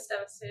mean, That's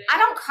devastating. I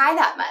don't cry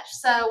that much.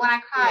 So when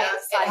I cry, Yeah,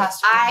 it's it like has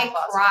to be in I the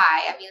closet.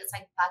 cry. I mean, it's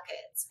like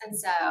buckets.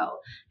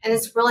 And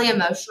it's really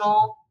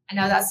emotional. I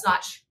know that's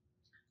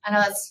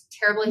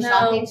terribly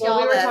shocking to well,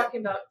 y'all. we were that-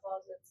 talking about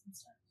closets and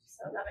stuff,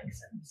 so that makes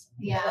sense.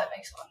 yeah. That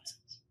makes a lot of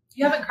sense.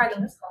 You haven't cried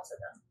in this closet,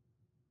 though.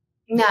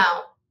 No.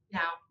 I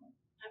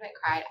haven't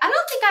cried. I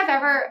don't think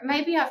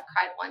maybe I've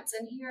cried once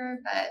in here,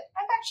 but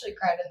I've actually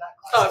cried in that Oh,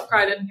 closet. I've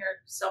cried in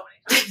here so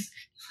many times.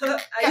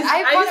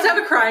 I I used to have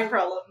a crying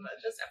problem.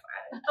 Just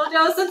FYI. Told you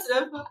I was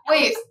sensitive.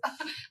 Wait,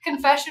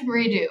 confession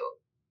redo.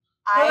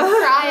 I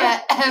cry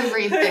at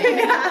everything.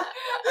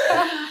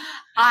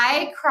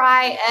 I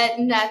cry at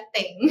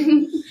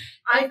nothing.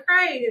 I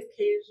cry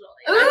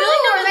occasionally. Ooh, I feel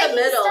like we're I'm in making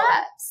the middle.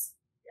 steps.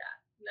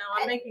 No,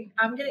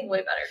 I'm getting way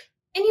better.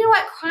 And you know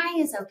what? Crying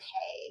is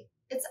okay.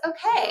 It's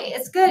okay.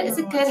 It's good. It's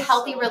a good,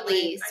 healthy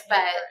release.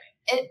 But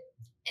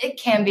It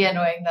can be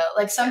annoying though.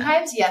 Like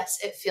sometimes, yes,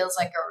 it feels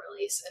like a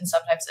release, and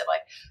sometimes I'm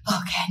like,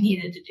 oh, okay, I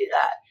needed to do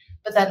that.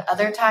 But then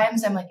other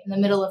times, I'm like in the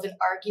middle of an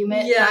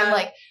argument, and I'm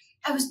like,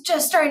 I was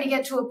just starting to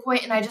get to a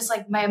point, and I just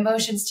like my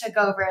emotions took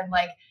over, and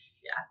like,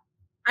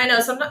 I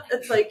know sometimes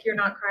it's like you're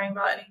not crying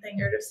about anything.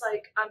 You're just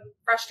like, I'm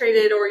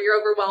frustrated or you're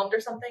overwhelmed or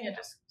something. It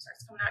just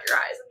starts coming out your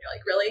eyes, and you're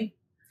like, really?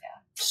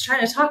 Yeah. Just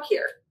trying to talk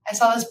here. I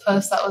saw this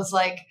post that was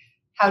like,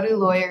 how do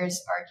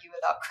lawyers argue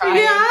without crying?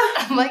 Yeah.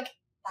 I'm like,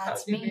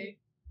 that's That would be me.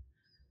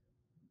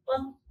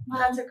 Well,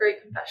 that's a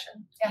great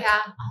confession. yeah,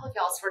 all of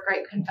y'all's were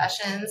great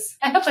confessions.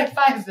 I have like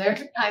 5 there.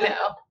 I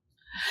know.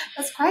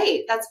 That's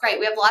great. That's great.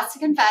 We have lots to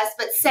confess,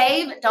 but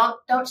save.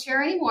 Don't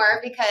share anymore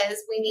because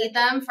we need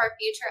them for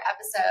future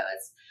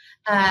episodes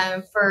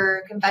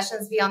for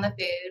Confessions Beyond the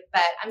Food.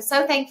 But I'm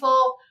so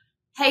thankful.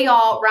 Hey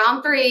y'all,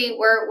 round 3.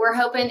 We're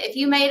hoping if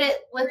you made it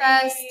with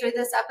us through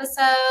this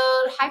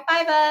episode, high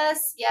five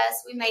us.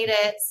 Yes, we made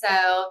it. So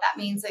that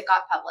means it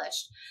got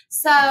published.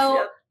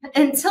 So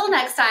until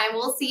next time,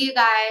 we'll see you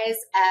guys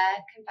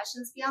at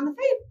Confessions Beyond the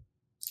Food.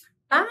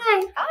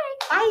 Bye.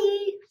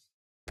 Bye.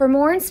 For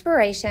more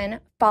inspiration,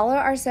 follow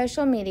our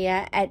social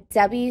media at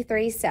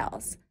W3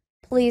 Sales.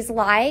 Please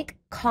like,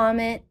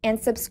 comment,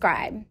 and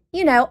subscribe.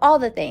 You know, all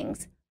the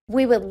things.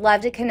 We would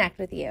love to connect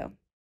with you.